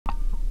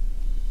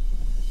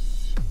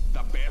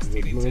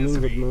Good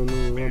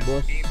morning mga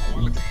boss.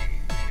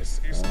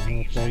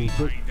 Time check,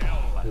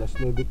 alas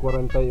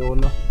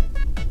 9:41.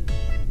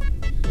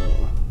 So,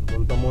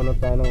 punta muna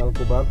tayo ng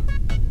Alcobar.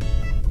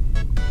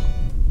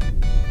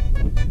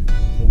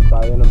 Send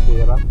tayo ng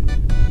pera.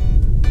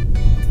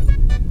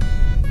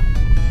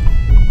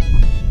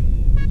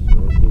 So,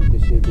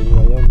 27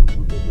 ngayon,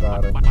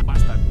 February.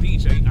 Basta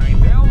DJ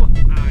Idel,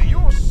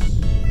 ayos!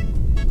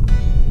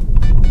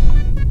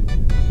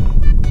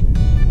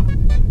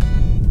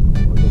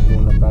 Ulit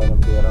muna tayo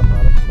ng pera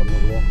para sa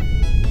pamilya.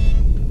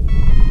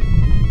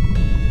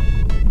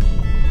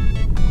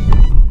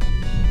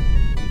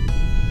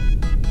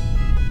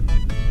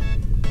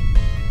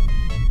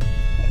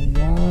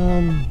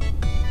 Ayan.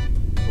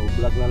 So,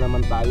 vlog na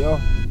naman tayo.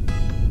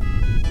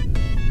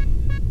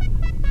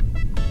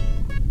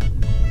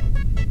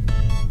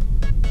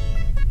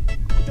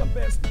 The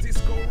best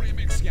disco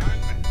remix yan,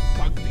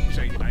 pag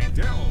DJ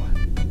Idel.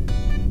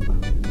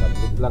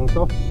 Saglit lang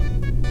to.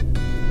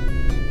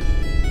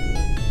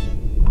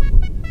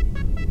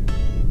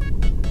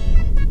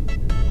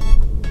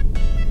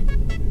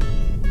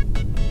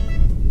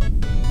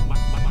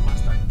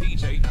 Basta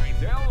DJ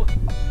Idel,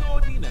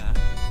 lodi na,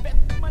 bet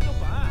malo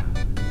pa.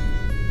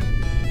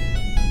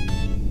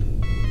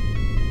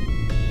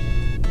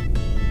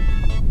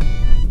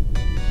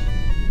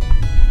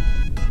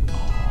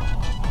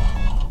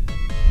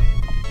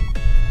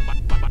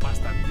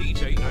 Basta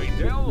DJ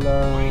Idel,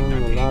 may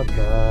Lang, dating.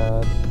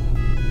 lakad.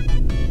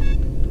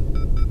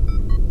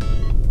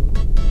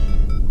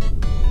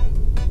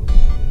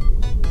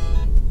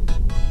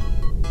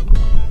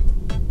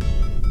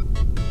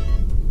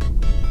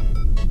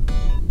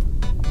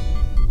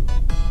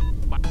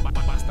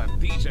 Basta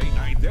DJ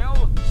Idel,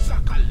 sa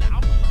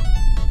kalam.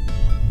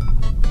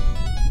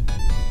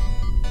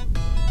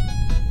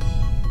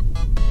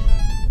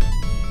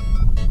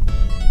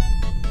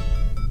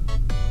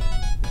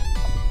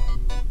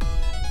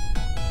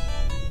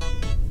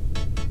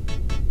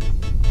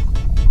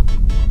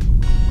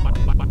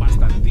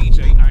 Basta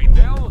DJ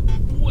Idel,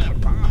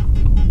 puwerta.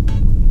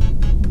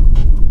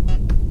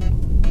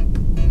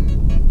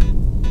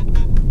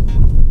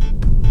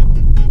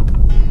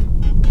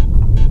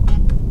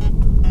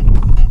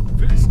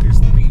 This is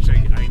DJ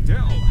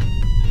Idel.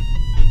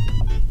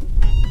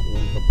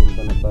 Ayan,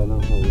 papunta na tayo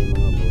ng highway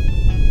mga boss.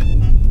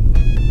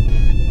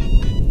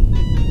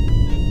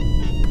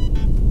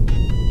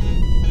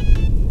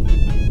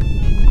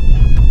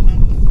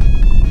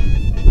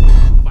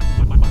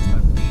 Basta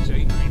DJ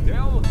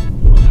Idel,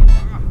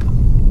 puwerta.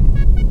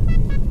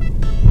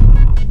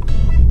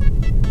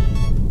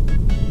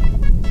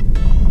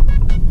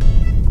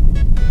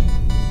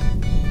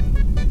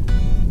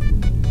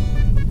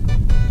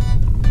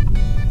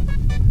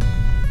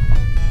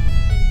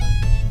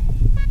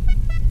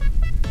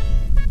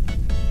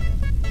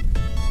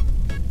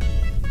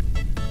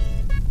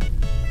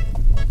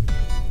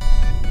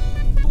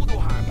 Tudo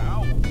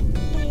hataw,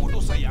 tudo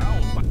sayaw.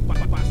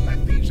 Basta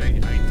DJ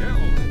Idel.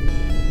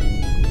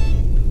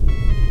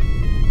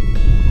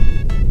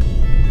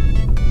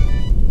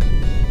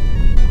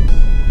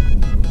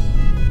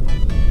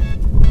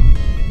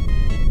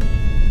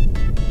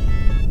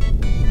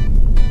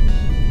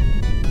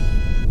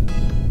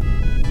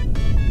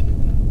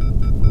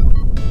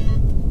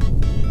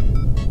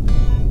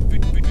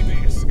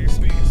 This is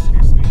DJ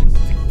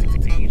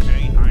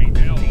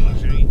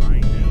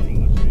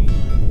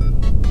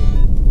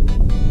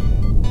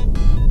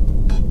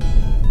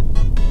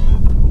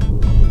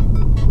Idel.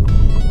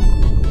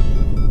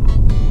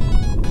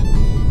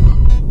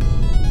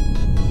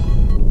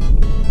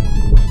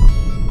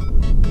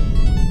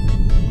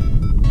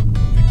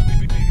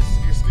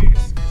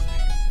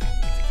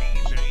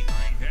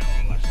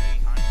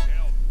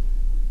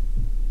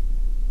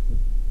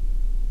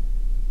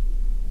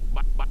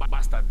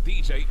 Basta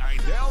DJ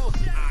Idel,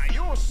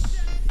 ayos!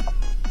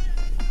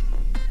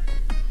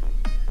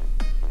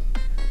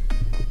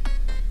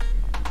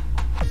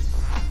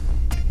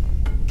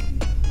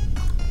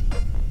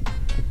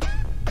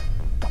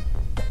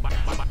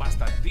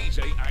 Basta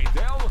DJ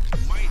Idel,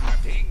 may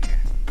dating.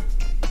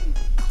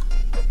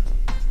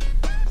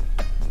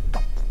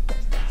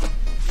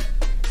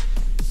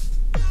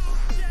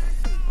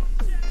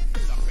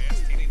 The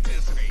best in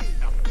intensity,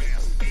 the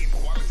best in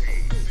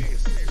quality.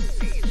 This is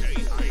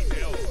DJ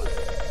Idel.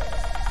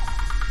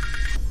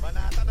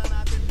 Banata na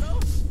natin to.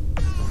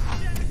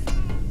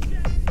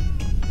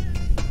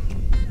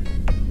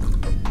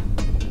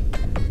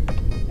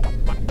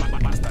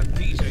 Basta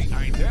DJ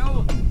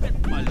Idel, bet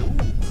malo.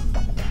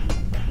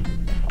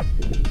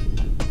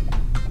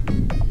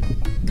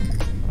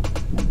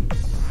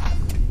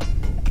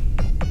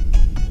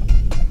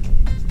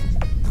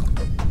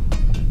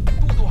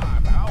 Tudo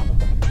hataw,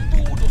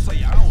 tudo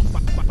sayaw.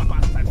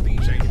 Basta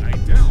DJ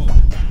Idel.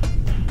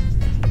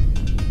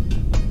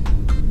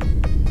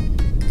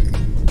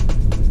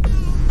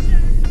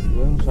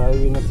 Ayan, sa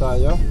highway na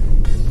tayo.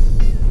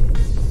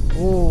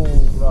 Oh,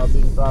 grabe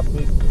yung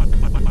traffic.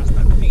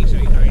 Basta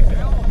DJ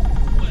Idel.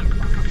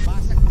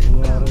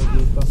 Nangyari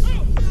dito.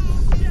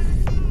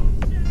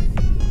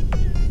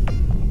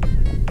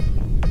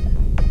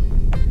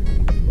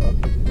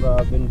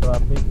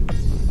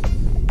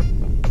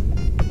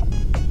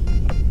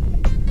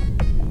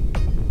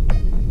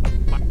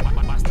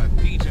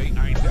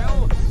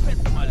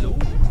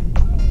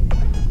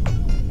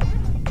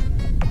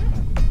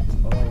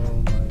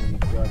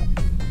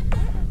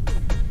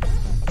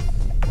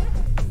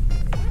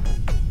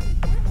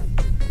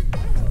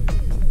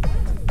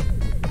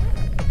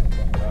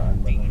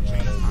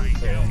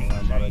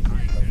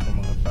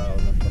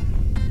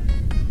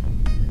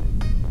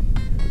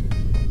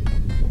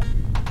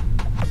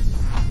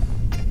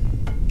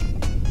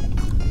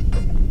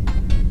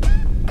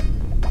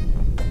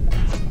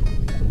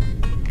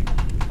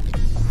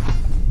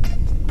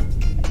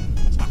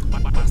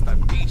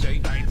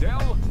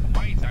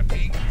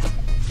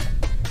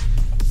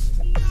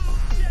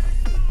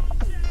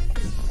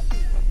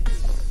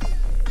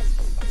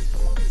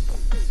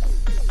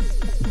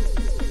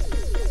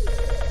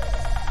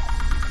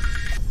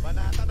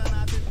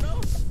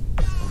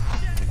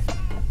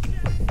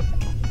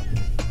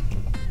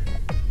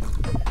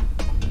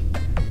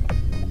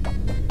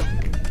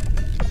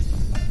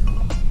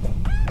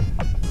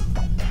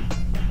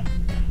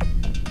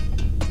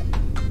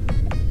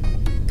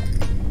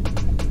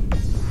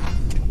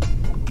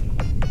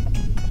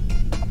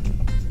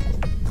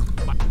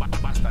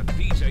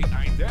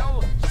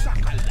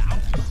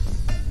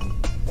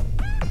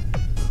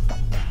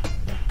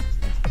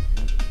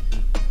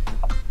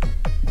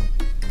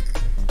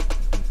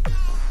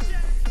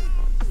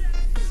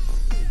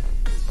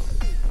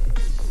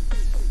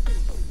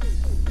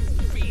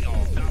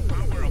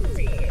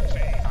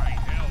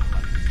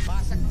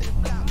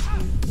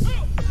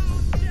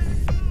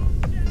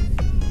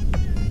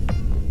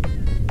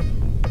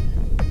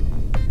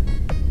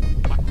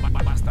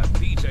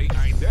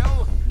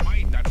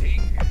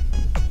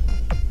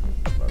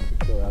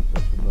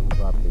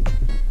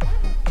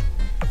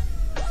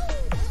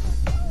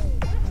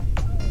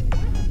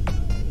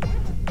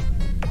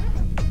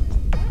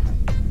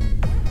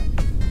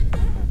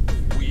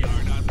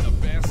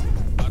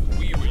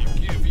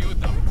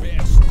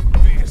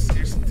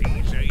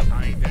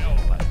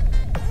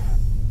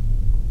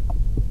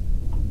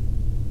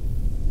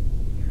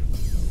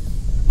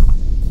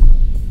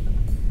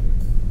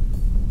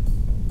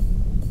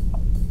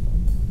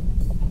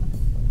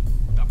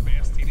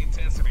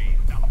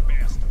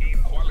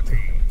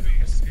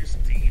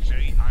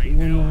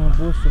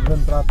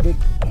 southern traffic.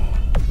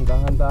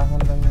 Dahan-dahan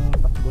lang yung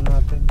takbo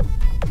natin.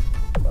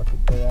 Bakit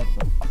kaya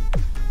to?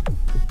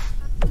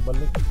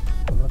 Balik,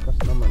 malakas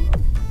naman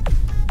oh.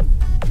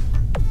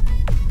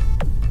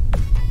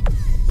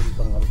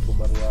 Papuntang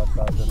Alcobar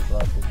yata yung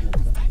traffic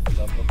nito.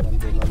 Dapat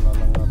nandun na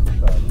lang ako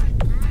sa ano,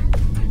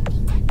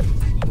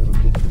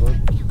 service road.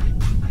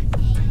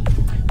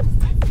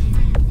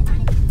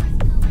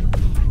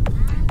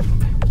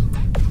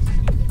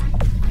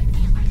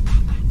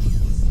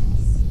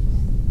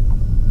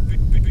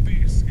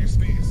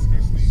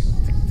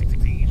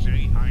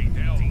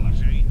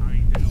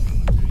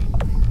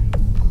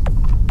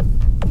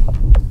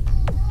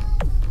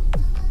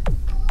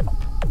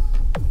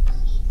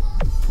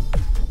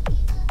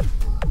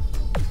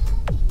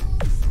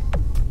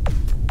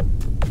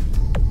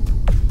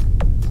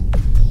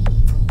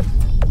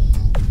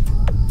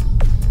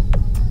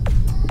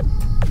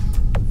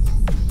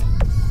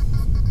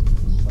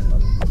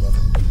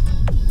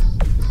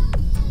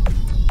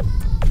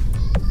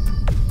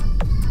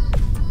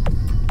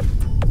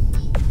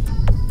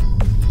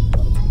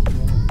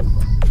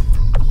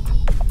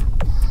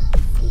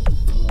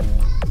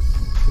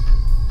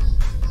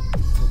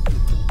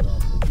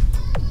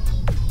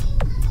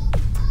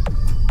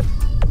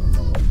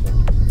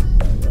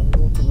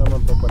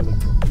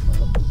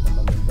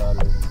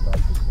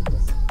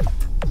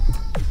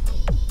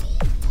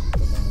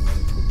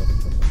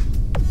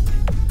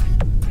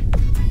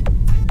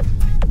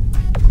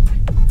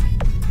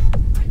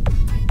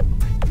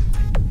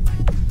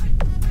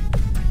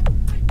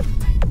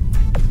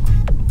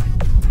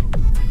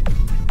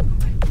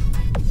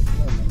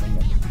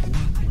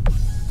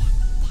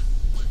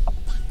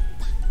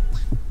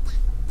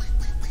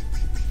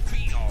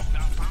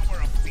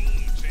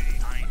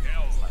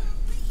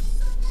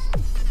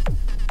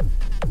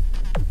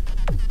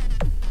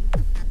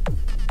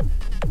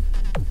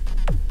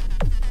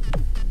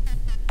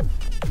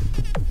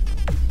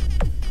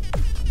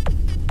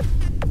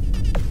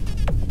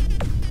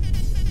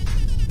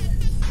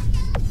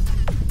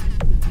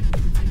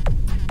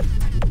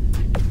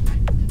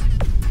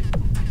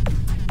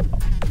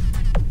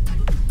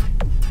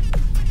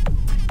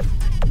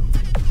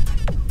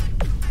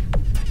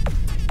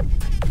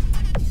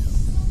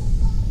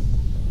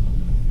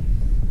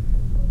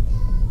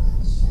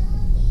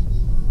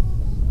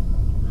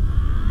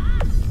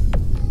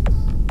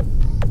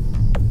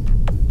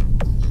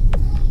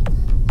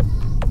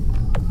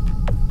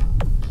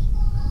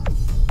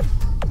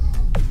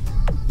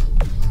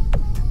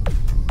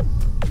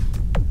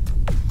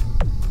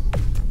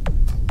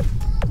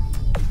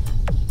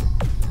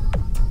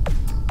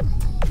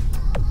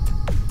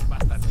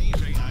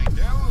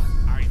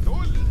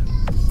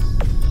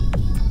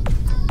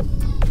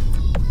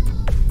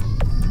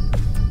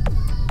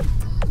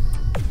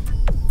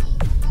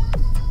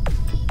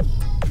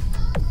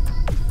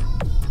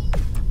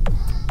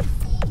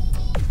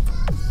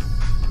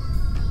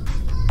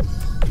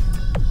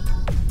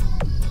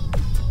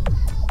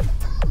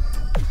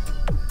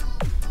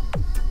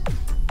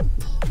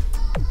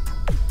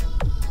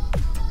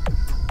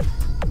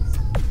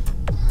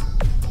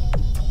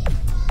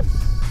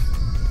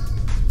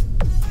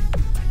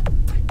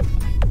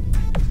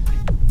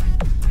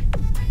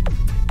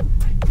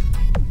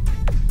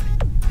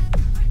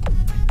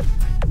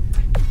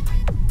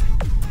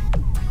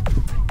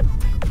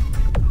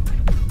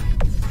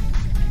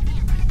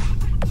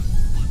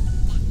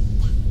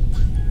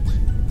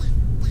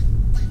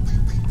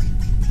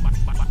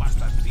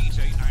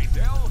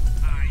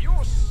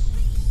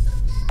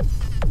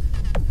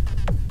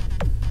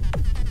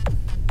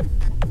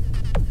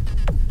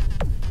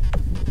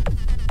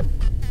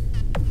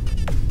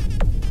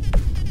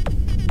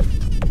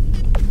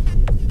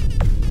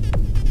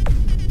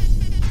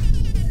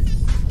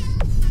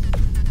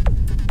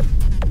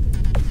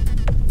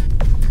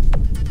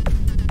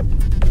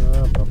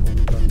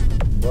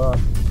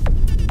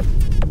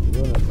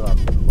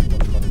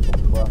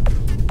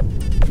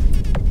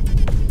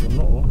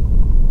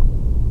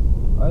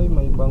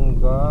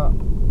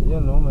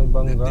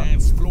 The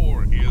dance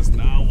floor is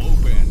now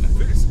open.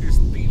 This is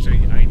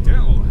DJ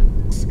Idel.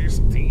 This is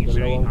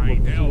DJ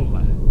Idel.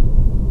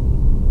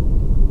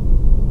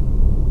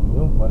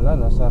 Yung pala,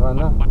 nasara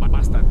na.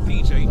 Basta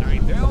DJ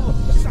Idel.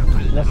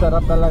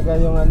 Nasara talaga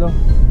yung ano,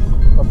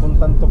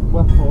 papuntang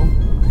Tukba. Oh.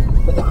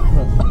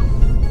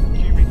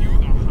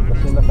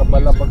 Kasi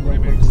nakabalabag yung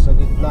kotse sa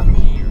gitna.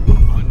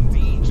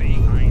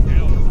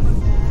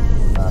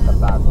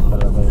 Nakakatakot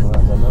talaga yung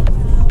mga ganun.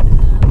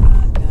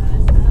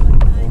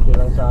 Okay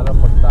lang sana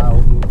pag tao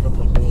dito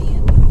kasi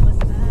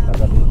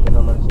taga dito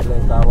naman sila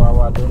yung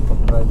kawawa doon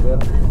pag driver.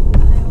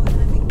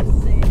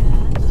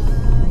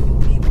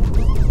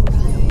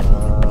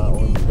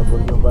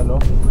 OFW ba no?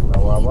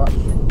 Kawawa.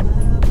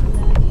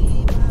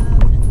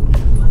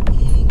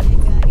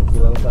 Okay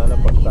lang sana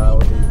pag tao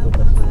dito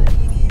kasi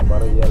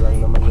bariya lang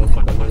naman yun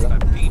sa kanila.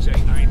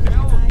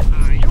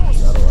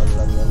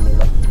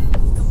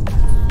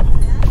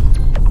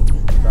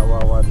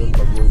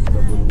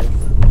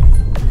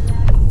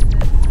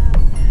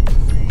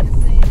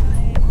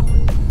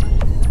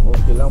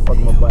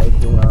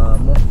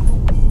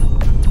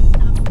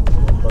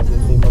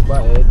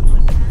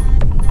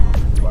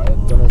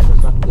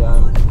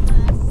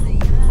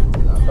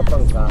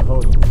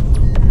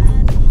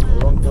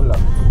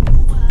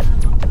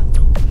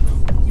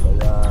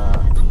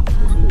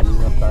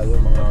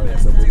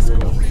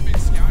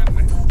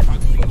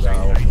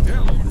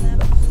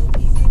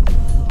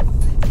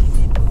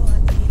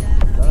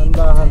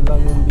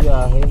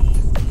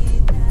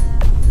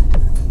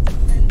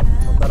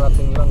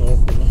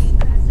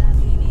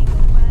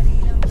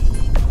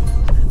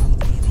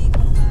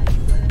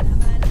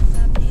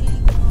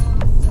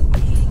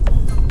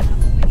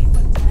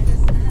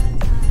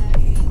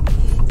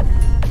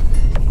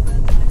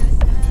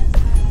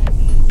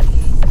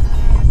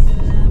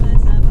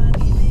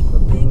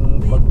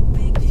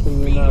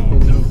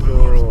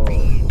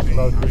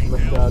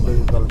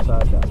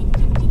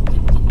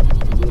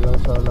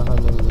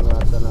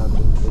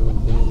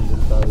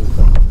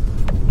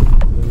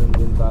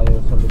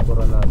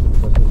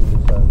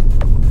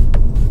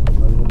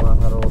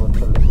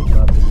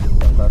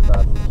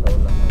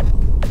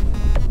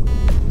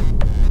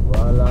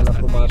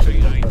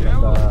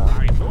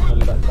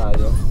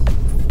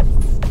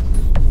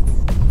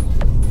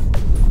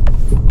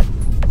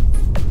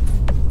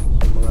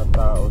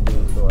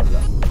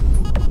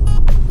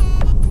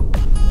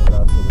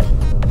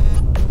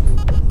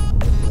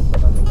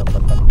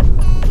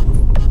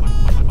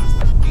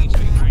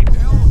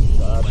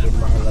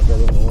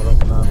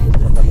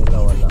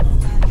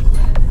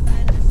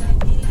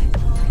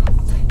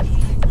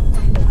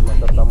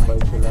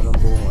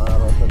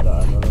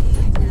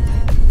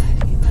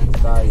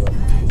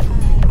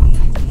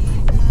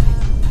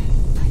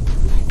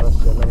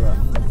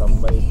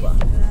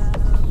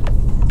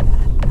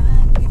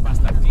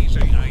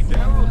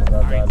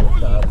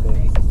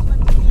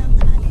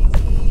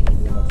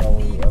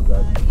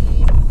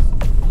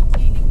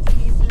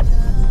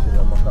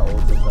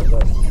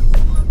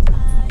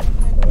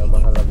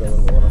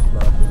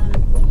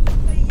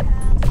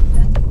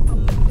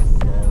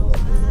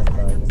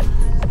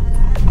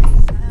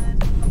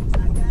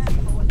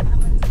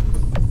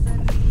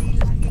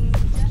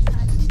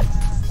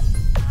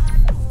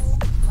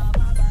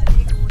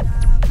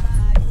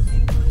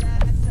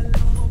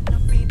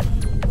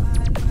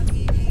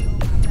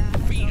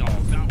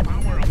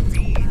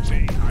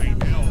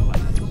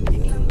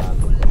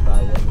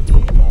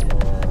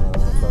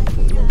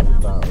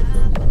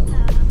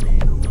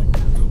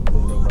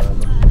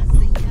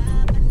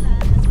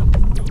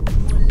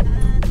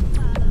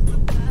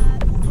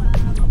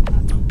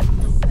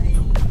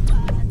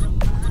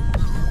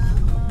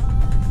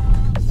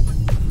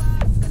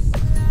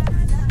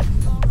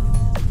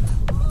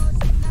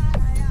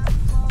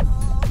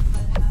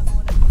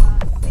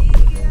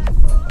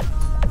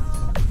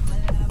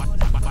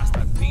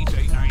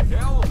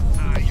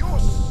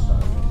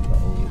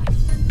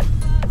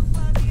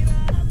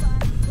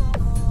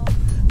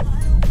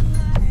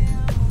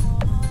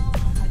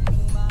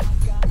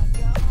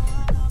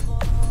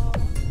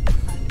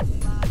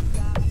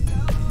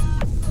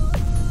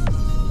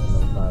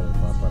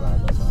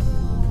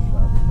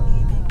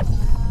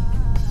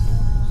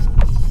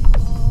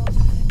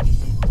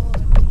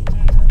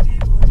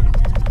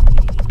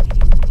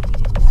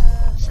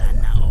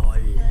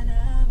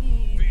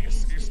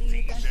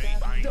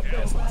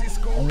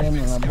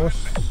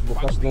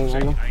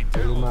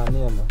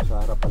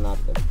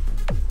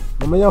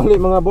 Mamaya uli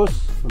mga boss.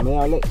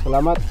 Mamaya uli.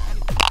 Salamat.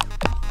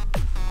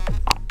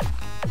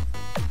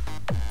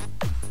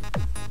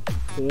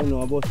 So yun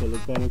mga boss,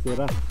 ulit tayo ng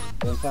tira.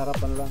 Yan sa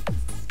harapan lang.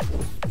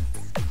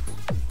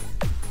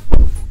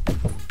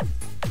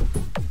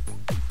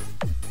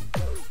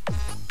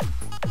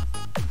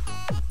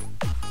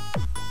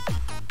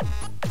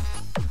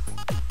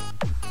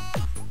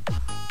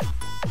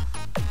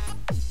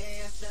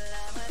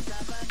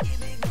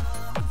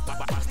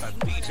 Basta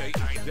DJ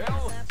Idel,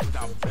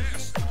 the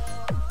best.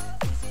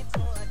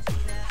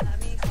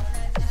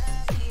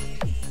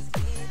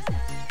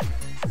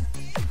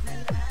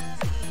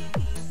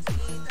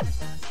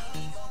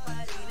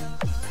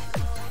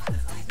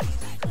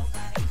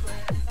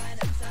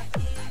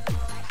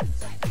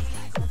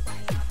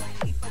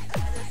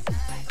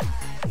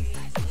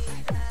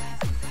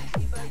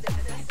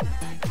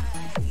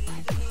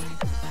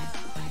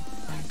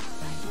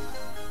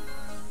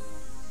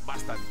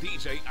 Basta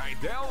DJ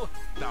Idel,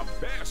 the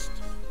best.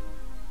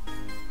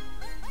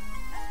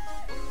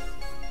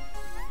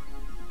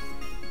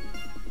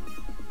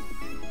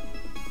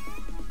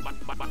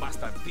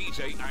 Basta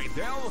DJ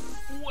Idel,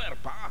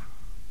 huerpa.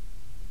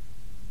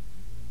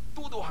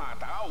 Tudo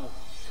hataw,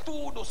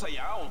 tudo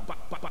sayaw.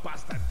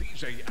 Basta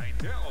DJ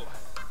Idel.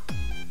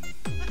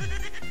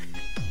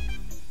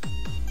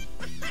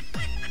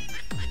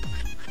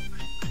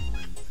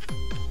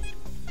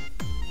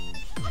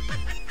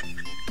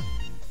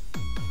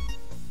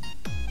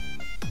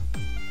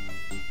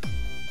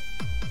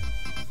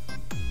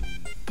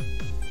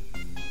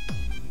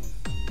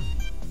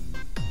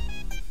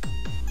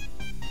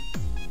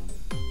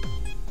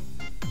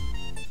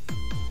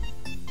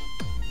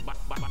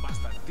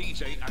 Basta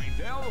DJ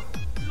Idel,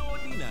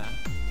 Lodi na,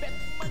 pet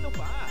mano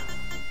pa.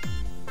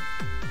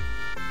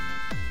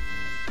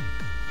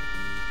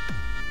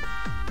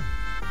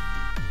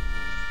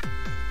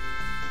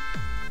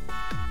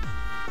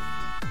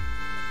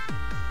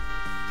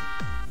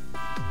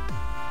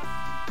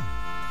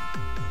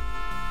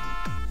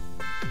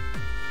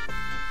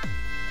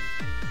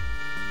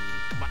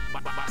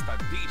 Basta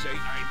DJ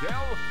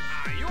Idel,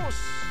 ayos.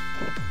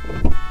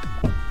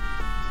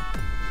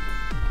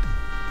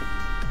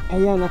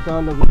 Ayan,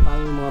 nakaulog na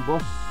tayo mga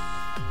boss.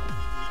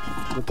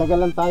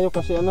 Natagalan tayo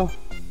kasi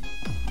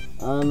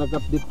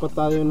nag-update pa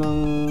tayo ng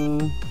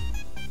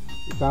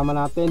ikama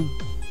natin.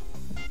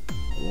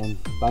 Ayan,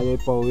 tayo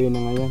pauwi na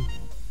ngayon.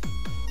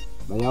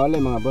 Maya ulit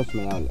mga boss,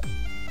 maya ulit.